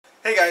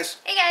Hey guys!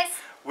 Hey guys!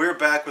 We're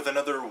back with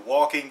another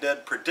Walking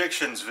Dead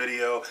predictions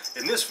video.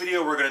 In this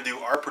video we're going to do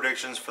our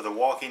predictions for The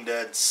Walking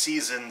Dead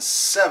Season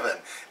 7.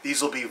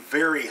 These will be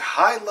very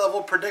high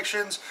level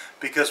predictions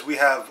because we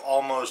have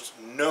almost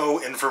no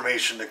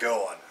information to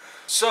go on.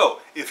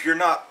 So, if you're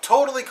not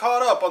totally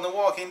caught up on The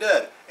Walking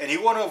Dead and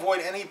you want to avoid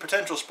any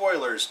potential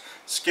spoilers,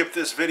 skip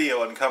this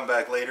video and come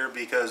back later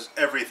because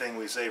everything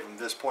we say from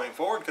this point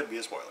forward could be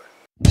a spoiler.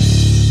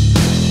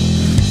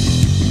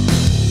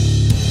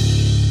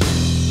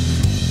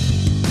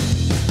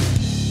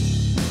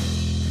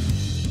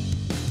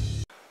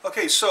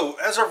 Okay, so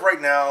as of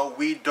right now,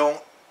 we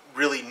don't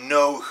really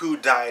know who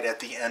died at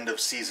the end of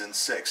Season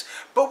 6,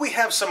 but we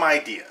have some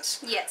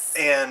ideas. Yes.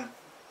 And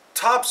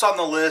tops on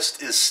the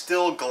list is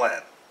still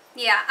Glenn.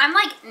 Yeah, I'm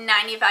like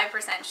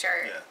 95%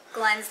 sure Yeah.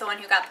 Glenn's the one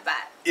who got the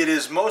bat. It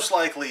is most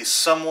likely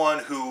someone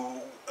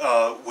who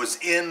was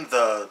in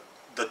the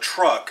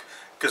truck,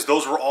 because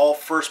those were all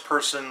first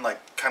person,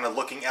 like kind of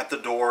looking at the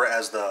door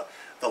as the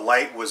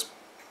light was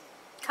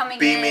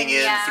beaming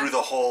in yeah. through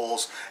the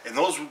holes, and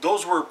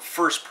those were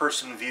first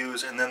person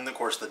views, and then of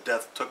course the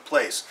death took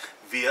place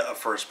via a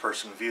first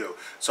person view.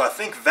 So I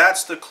think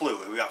that's the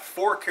clue. We got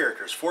 4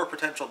 characters, 4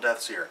 potential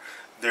deaths here.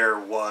 There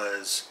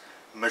was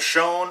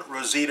Michonne,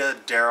 Rosita,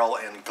 Daryl,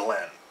 and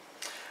Glenn.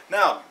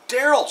 Now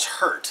Daryl's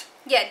hurt.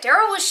 Yeah,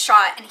 Daryl was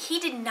shot, and he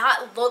did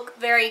not look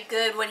very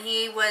good when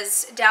he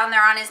was down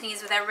there on his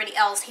knees with everybody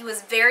else. He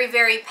was very,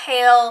 very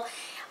pale.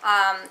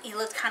 He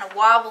looked kind of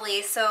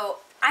wobbly, so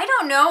I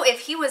don't know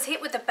if he was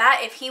hit with a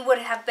bat, if he would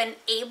have been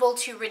able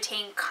to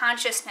retain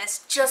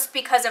consciousness just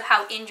because of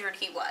how injured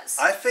he was.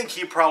 I think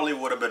he probably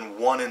would have been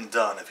one and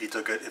done if he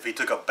took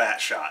a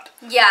bat shot.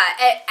 Yeah,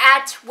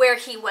 at where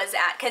he was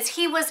at, because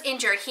he was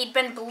injured. He'd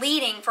been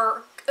bleeding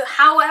for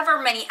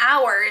however many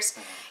hours.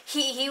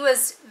 He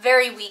was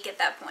very weak at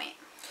that point.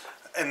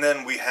 And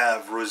then we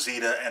have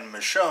Rosita and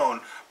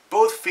Michonne,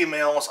 both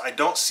females. I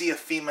don't see a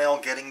female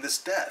getting this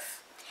death.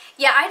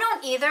 Yeah, I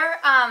don't either,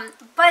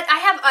 but I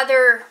have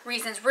other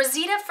reasons.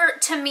 Rosita,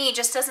 to me,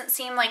 just doesn't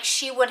seem like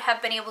she would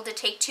have been able to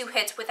take 2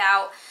 hits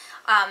without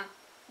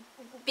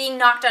being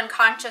knocked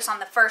unconscious on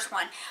the first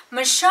one.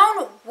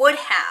 Michonne would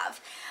have,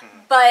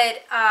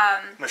 but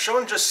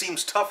Michonne just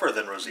seems tougher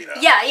than Rosita.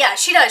 Yeah,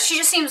 she does. She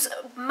just seems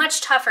much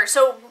tougher.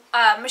 So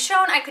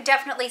Michonne, I could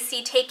definitely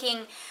see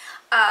taking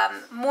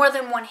more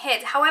than 1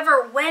 hit.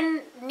 However,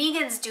 when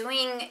Negan's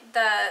doing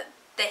the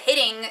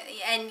hitting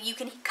and you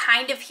can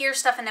kind of hear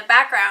stuff in the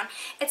background,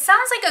 it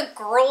sounds like a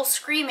girl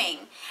screaming.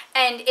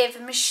 And if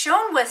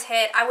Michonne was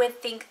hit, I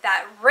would think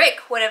that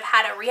Rick would have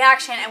had a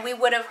reaction and we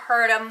would have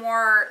heard a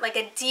more, like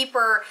a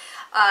deeper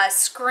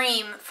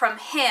scream from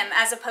him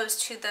as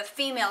opposed to the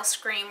female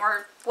scream,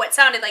 or what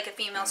sounded like a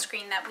female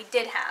scream that we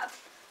did have.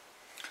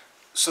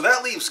 So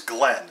that leaves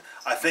Glenn.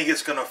 I think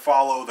it's going to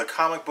follow the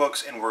comic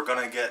books and we're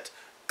going to get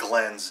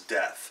Glenn's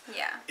death.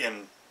 Yeah.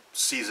 In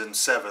Season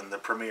 7, the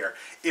premiere.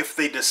 If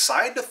they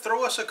decide to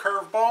throw us a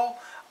curveball,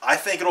 I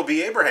think it'll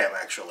be Abraham,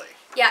 actually.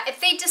 Yeah, if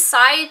they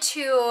decide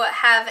to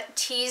have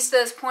teased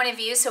those point of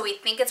views so we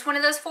think it's one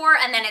of those 4,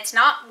 and then it's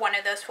not one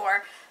of those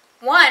 4,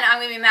 one, I'm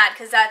going to be mad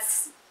because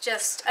that's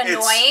just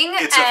annoying.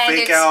 It's a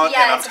fake out,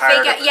 and I'm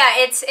tired of it. Yeah,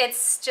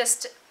 it's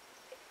just,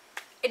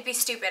 it'd be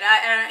stupid.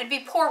 It'd be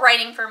poor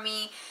writing for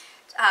me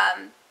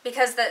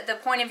because the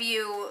point of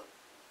view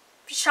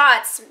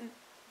shots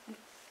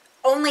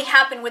only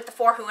happened with the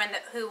 4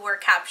 who were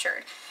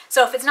captured.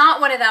 So if it's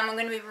not one of them, I'm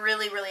going to be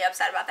really, really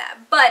upset about that.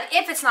 But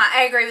if it's not,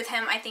 I agree with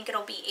him. I think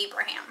it'll be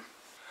Abraham.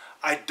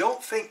 I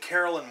don't think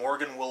Carol and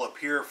Morgan will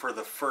appear for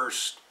the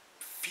first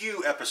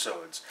few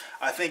episodes.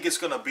 I think it's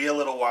going to be a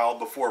little while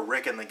before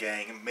Rick and the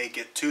gang make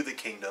it to the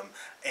kingdom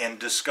and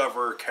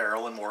discover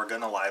Carol and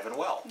Morgan alive and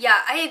well.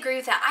 Yeah, I agree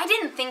with that. I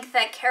didn't think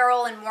that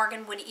Carol and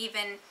Morgan would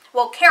even...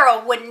 Well,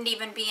 Carol wouldn't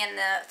even be in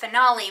the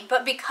finale,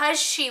 but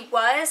because she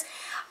was...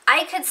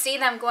 I could see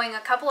them going a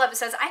couple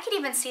episodes. I could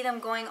even see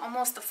them going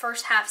almost the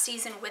first half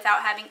season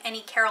without having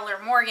any Carol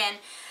or Morgan,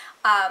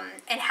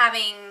 and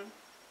having,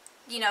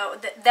 you know,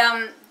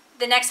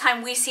 the next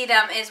time we see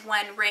them is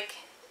when Rick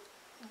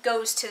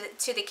goes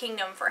to the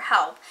kingdom for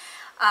help.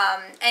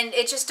 And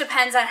it just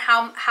depends on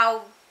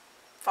how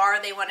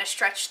far they want to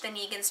stretch the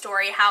Negan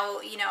story,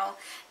 how, you know,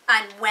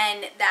 and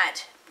when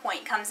that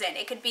point comes in.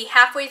 It could be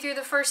halfway through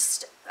the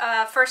first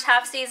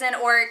half season,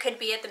 or it could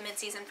be at the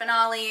mid-season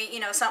finale,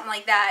 you know, something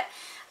like that.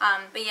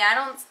 But yeah, I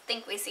don't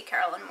think we see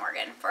Carol and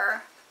Morgan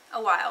for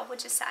a while,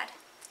 which is sad.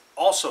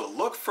 Also,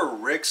 look for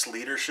Rick's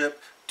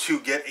leadership to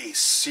get a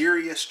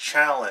serious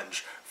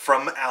challenge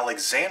from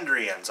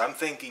Alexandrians. I'm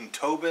thinking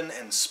Tobin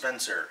and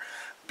Spencer,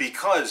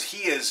 because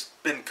he has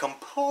been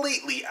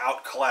completely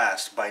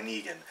outclassed by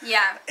Negan.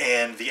 Yeah.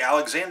 And the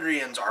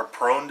Alexandrians are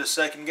prone to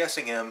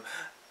second-guessing him.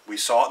 We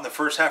saw it in the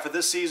first half of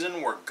this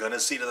season. We're gonna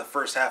see it in the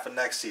first half of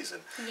next season.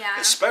 Yeah.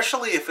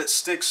 Especially if it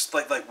sticks,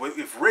 like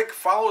if Rick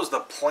follows the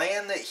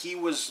plan that he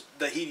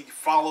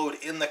followed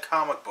in the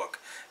comic book,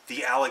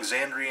 the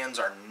Alexandrians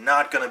are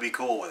not gonna be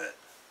cool with it.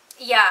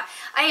 Yeah,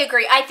 I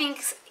agree. I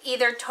think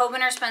either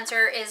Tobin or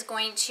Spencer is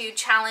going to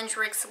challenge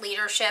Rick's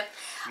leadership.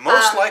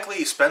 Most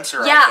likely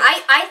Spencer. Yeah,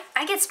 I think.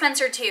 I get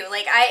Spencer too.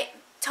 Like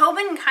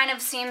Tobin kind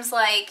of seems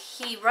like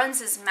he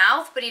runs his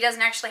mouth, but he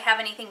doesn't actually have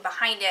anything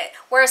behind it.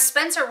 Whereas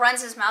Spencer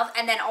runs his mouth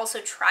and then also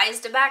tries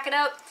to back it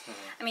up.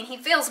 I mean, he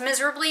fails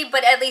miserably,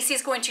 but at least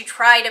he's going to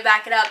try to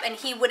back it up, and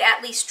he would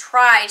at least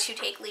try to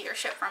take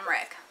leadership from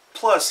Rick.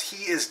 Plus,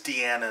 he is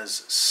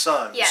Deanna's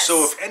son. Yes.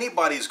 So if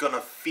anybody's going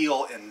to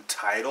feel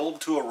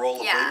entitled to a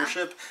role of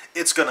leadership,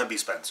 it's going to be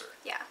Spencer.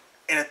 Yeah.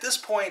 And at this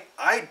point,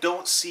 I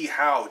don't see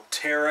how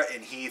Tara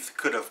and Heath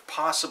could have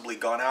possibly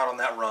gone out on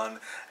that run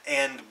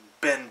and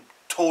been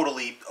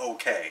totally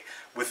okay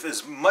with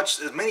as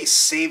many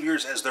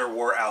saviors as there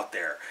were out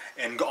there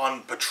and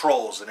on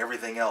patrols and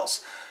everything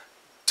else.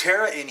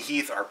 Tara and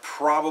Heath are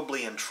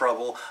probably in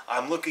trouble.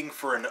 I'm looking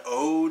for an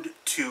ode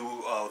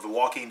to The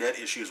Walking Dead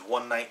issues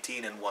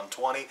 119 and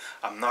 120.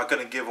 I'm not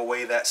going to give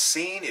away that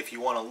scene. If you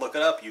want to look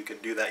it up, you can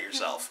do that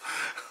yourself.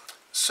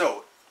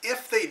 So,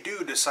 if they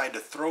do decide to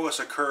throw us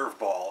a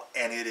curveball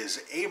and it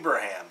is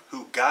Abraham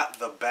who got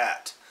the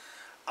bat,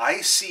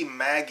 I see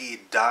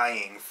Maggie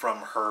dying from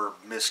her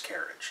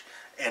miscarriage,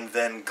 and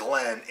then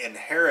Glenn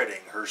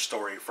inheriting her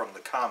story from the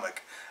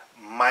comic,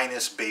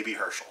 minus baby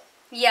Herschel.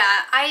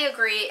 Yeah, I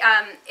agree.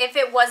 If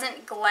it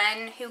wasn't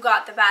Glenn who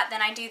got the bat,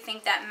 then I do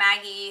think that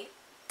Maggie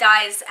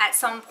dies at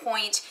some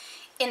point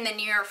in the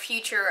near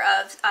future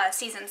of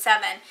season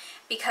 7,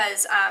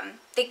 because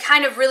they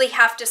kind of really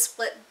have to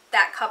split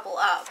that couple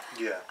up.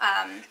 Yeah.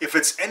 If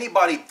it's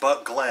anybody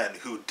but Glenn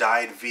who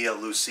died via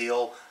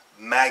Lucille,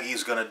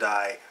 Maggie's going to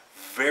die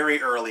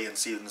very early in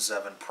season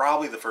 7,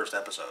 probably the first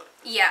episode.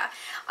 Yeah.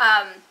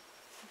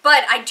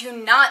 But I do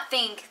not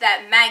think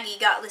that Maggie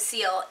got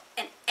Lucille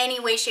in any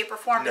way, shape, or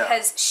form,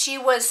 because she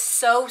was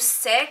so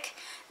sick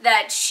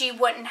that she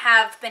wouldn't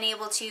have been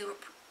able to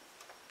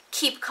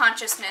keep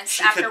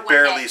consciousness after 1 day. She could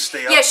barely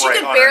stay upright. Yeah, she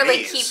could barely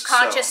knees, keep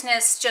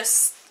consciousness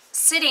just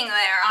sitting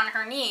there on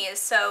her knees.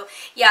 So,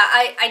 yeah,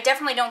 I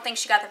definitely don't think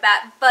she got the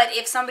bat. But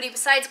if somebody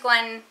besides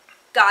Glenn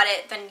got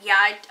it, then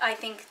yeah, I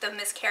think the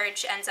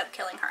miscarriage ends up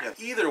killing her. Yeah,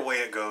 either way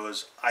it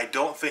goes, I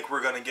don't think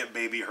we're going to get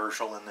baby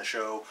Herschel in the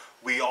show.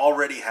 We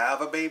already have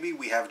a baby.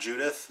 We have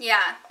Judith.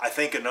 Yeah. I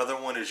think another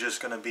one is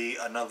just going to be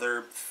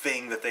another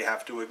thing that they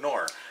have to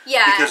ignore.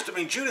 Yeah. Because, I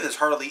mean, Judith is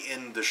hardly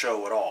in the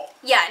show at all.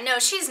 Yeah, no,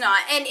 she's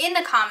not. And in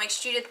the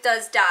comics, Judith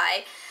does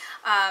die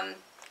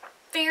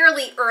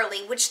fairly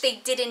early, which they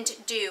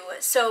didn't do.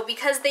 So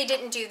because they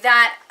didn't do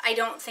that, I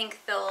don't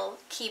think they'll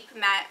keep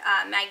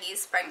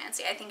Maggie's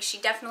pregnancy. I think she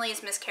definitely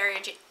is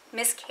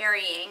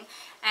miscarrying.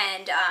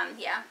 And,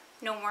 yeah,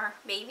 no more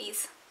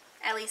babies,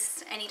 at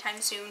least anytime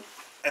soon.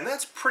 And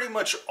that's pretty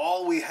much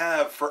all we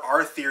have for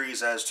our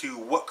theories as to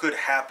what could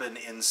happen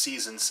in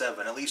Season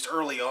 7, at least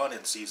early on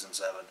in Season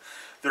 7.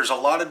 There's a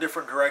lot of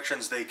different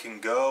directions they can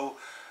go.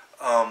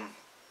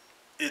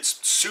 It's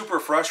super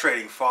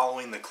frustrating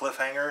following the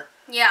cliffhanger.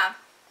 Yeah.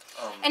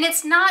 And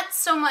it's not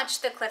so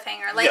much the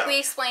cliffhanger. Like we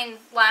explained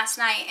last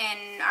night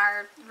in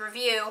our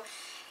review,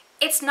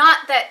 it's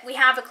not that we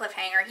have a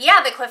cliffhanger.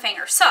 Yeah, the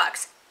cliffhanger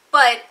sucks,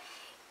 but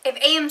if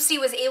AMC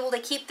was able to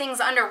keep things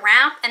under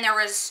wrap and there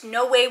was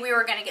no way we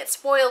were going to get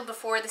spoiled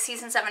before the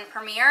Season 7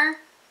 premiere,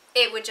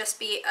 it would just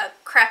be a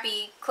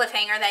crappy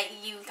cliffhanger that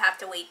you have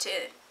to wait to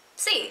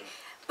see.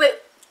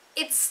 But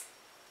it's...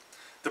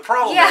 The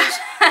problem is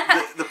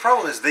the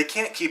problem is they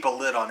can't keep a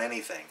lid on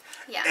anything.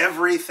 Yeah.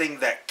 Everything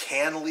that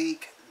can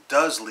leak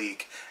does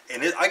leak,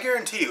 and I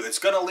guarantee you it's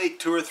going to leak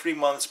 2 or 3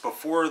 months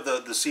before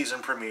the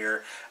season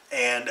premiere,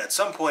 and at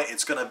some point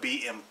it's going to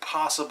be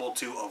impossible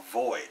to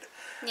avoid.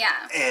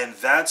 Yeah. And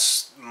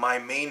that's my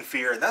main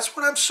fear, and that's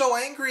what I'm so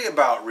angry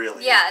about,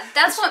 really. Yeah,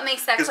 that's what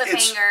makes that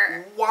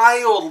cliffhanger... It's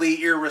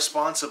wildly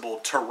irresponsible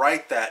to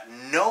write that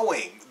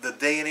knowing the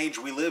day and age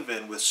we live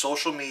in with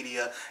social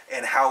media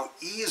and how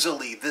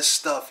easily this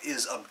stuff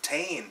is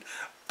obtained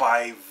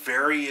by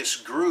various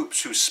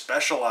groups who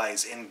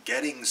specialize in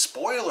getting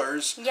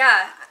spoilers.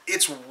 Yeah.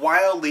 It's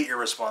wildly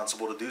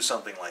irresponsible to do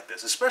something like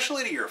this,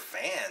 especially to your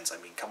fans.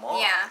 I mean, come on.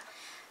 Yeah.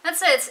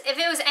 That's it. If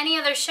it was any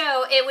other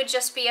show, it would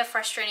just be a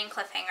frustrating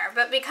cliffhanger.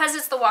 But because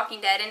it's The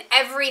Walking Dead and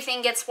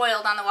everything gets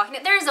spoiled on The Walking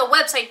Dead, there's a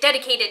website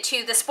dedicated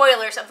to the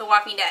spoilers of The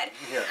Walking Dead.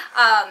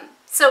 Yeah.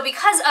 So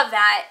because of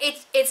that,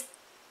 it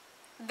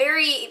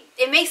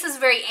makes us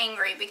very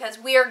angry because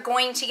we are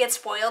going to get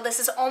spoiled. This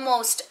is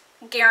almost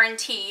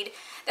guaranteed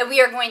that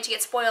we are going to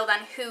get spoiled on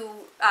who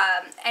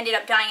ended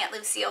up dying at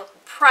Lucille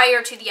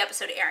prior to the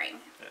episode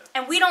airing. Yeah.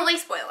 And we don't like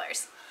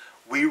spoilers.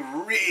 We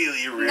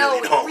really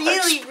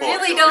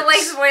don't like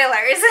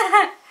spoilers.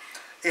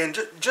 And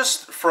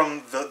just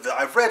from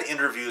I've read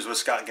interviews with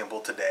Scott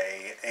Gimple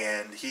today,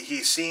 and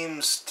he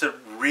seems to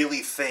really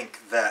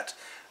think that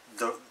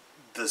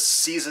the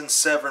season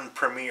 7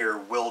 premiere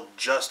will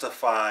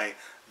justify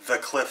the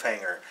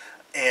cliffhanger.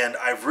 And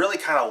I've really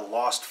kind of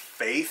lost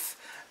faith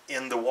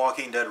in the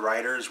Walking Dead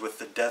writers with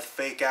the death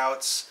fake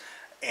outs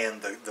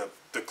and the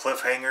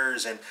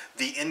cliffhangers and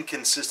the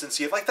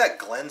inconsistency of like that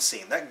Glenn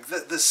scene.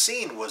 The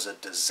scene was a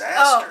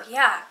disaster. Oh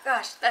yeah,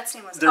 gosh, that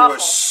scene was There awful.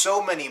 was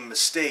so many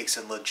mistakes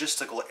and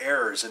logistical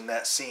errors in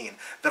that scene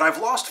that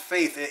I've lost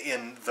faith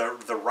in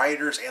the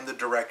writers and the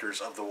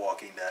directors of The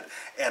Walking Dead,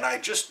 and I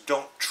just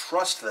don't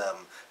trust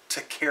them to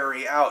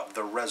carry out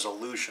the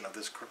resolution of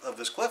this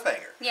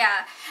cliffhanger.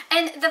 Yeah,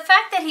 and the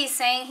fact that he's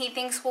saying he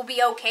thinks we'll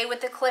be okay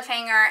with the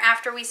cliffhanger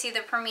after we see the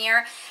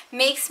premiere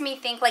makes me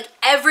think like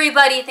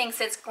everybody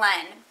thinks it's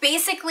Glenn.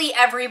 Basically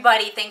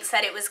everybody thinks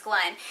that it was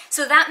Glenn.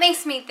 So that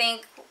makes me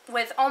think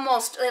with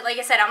almost, like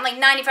I said, I'm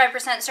like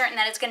 95% certain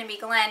that it's going to be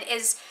Glenn,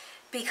 is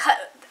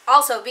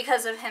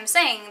because of him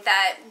saying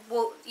that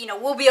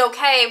we'll be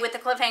okay with the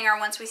cliffhanger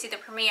once we see the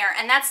premiere.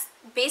 And that's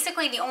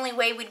basically the only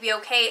way we'd be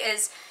okay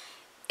is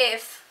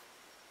if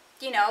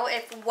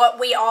what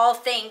we all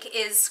think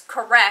is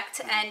correct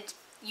and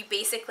you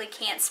basically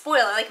can't spoil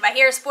it. Like if I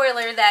hear a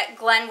spoiler that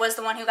Glenn was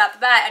the one who got the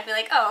bat, I'd be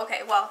like, oh, okay,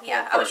 well,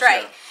 yeah, I was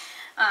right.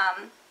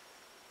 Yeah.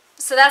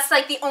 So that's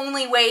like the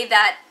only way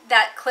that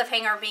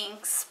cliffhanger being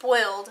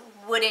spoiled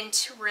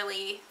wouldn't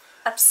really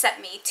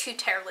upset me too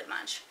terribly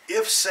much.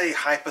 If, say,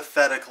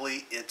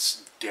 hypothetically,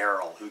 it's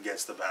Daryl who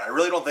gets the bat. I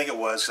really don't think it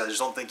was, because I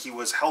just don't think he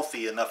was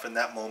healthy enough in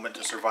that moment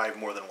to survive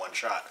more than one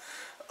shot.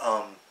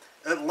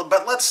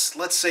 But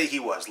let's say he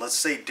was. Let's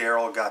say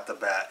Daryl got the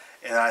bat.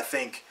 And I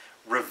think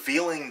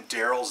revealing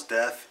Daryl's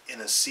death in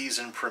a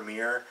season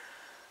premiere...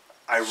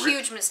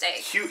 Huge mistake.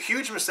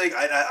 Huge mistake.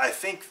 I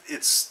think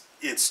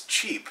it's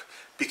cheap,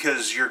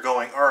 because you're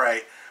going, all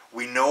right,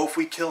 we know if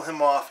we kill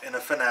him off in a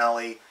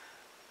finale,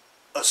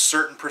 a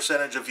certain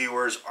percentage of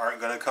viewers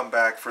aren't going to come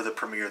back for the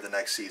premiere the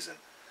next season.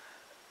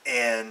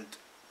 And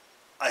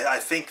I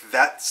think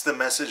that's the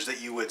message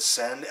that you would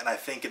send, and I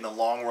think in the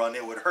long run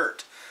it would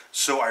hurt.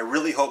 So I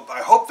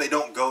hope they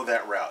don't go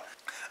that route,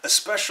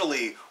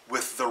 especially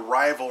with the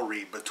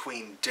rivalry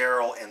between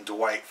Daryl and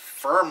Dwight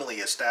firmly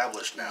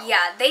established now.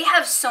 Yeah, they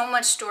have so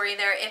much story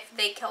there. If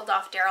they killed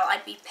off Daryl,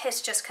 I'd be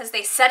pissed just because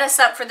they set us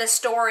up for the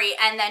story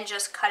and then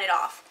just cut it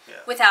off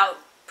without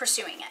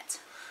pursuing it.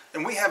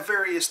 And we have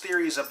various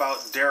theories about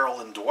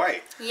Daryl and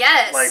Dwight.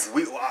 Yes.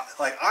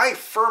 I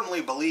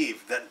firmly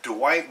believe that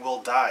Dwight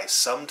will die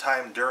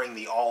sometime during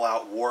the All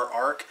Out War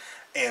arc,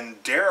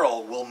 and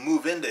Daryl will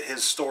move into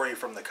his story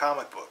from the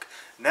comic book.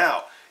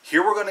 Now,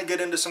 here we're going to get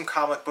into some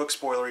comic book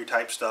spoilery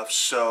type stuff,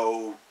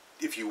 so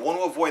if you want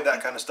to avoid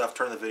that kind of stuff,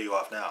 turn the video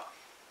off now.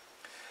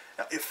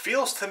 Now, it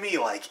feels to me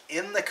like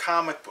in the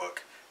comic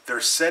book, they're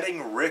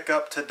setting Rick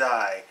up to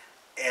die,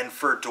 and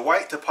for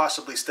Dwight to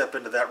possibly step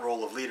into that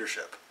role of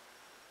leadership.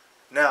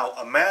 Now,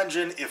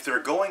 imagine if they're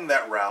going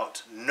that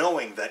route,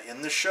 knowing that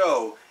in the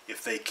show,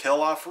 if they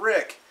kill off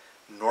Rick,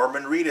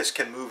 Norman Reedus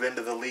can move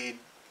into the lead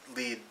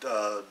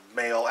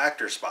male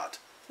actor spot.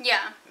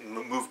 Yeah.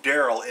 Move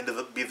Daryl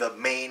into be the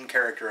main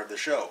character of the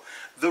show.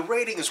 The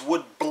ratings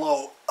would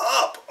blow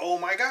up. Oh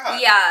my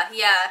god. Yeah,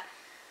 yeah.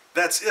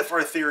 That's if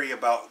our theory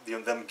about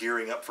them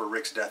gearing up for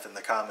Rick's death in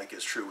the comic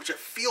is true, which it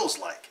feels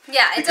like.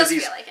 Yeah, it does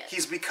feel like it.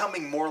 He's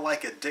becoming more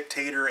like a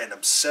dictator and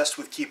obsessed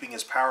with keeping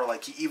his power.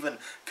 Like, he even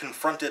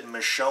confronted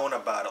Michonne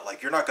about it.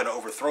 Like, you're not going to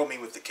overthrow me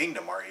with the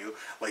kingdom, are you?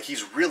 Like,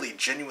 he's really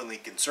genuinely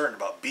concerned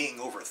about being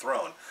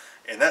overthrown.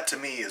 And that, to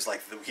me, is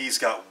like he's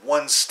got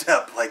one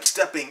step, like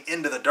stepping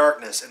into the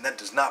darkness, and that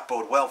does not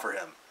bode well for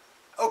him.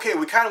 Okay,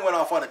 we kind of went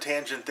off on a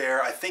tangent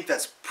there. I think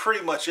that's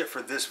pretty much it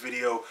for this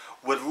video.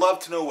 Would love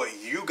to know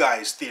what you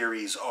guys'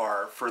 theories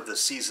are for the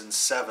Season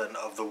 7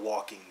 of The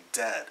Walking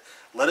Dead.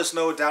 Let us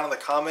know down in the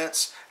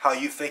comments how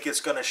you think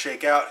it's going to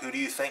shake out. Who do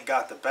you think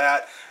got the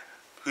bat?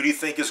 Who do you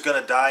think is going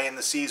to die in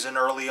the season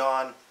early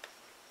on?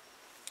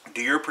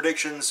 Do your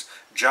predictions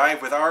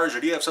jive with ours, or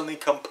do you have something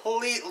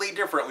completely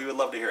different? We would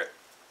love to hear it.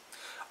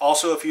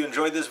 Also, if you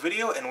enjoyed this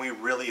video, and we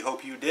really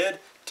hope you did,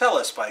 tell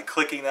us by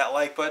clicking that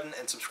like button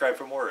and subscribe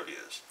for more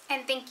reviews.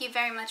 And thank you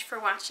very much for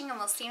watching, and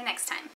we'll see you next time.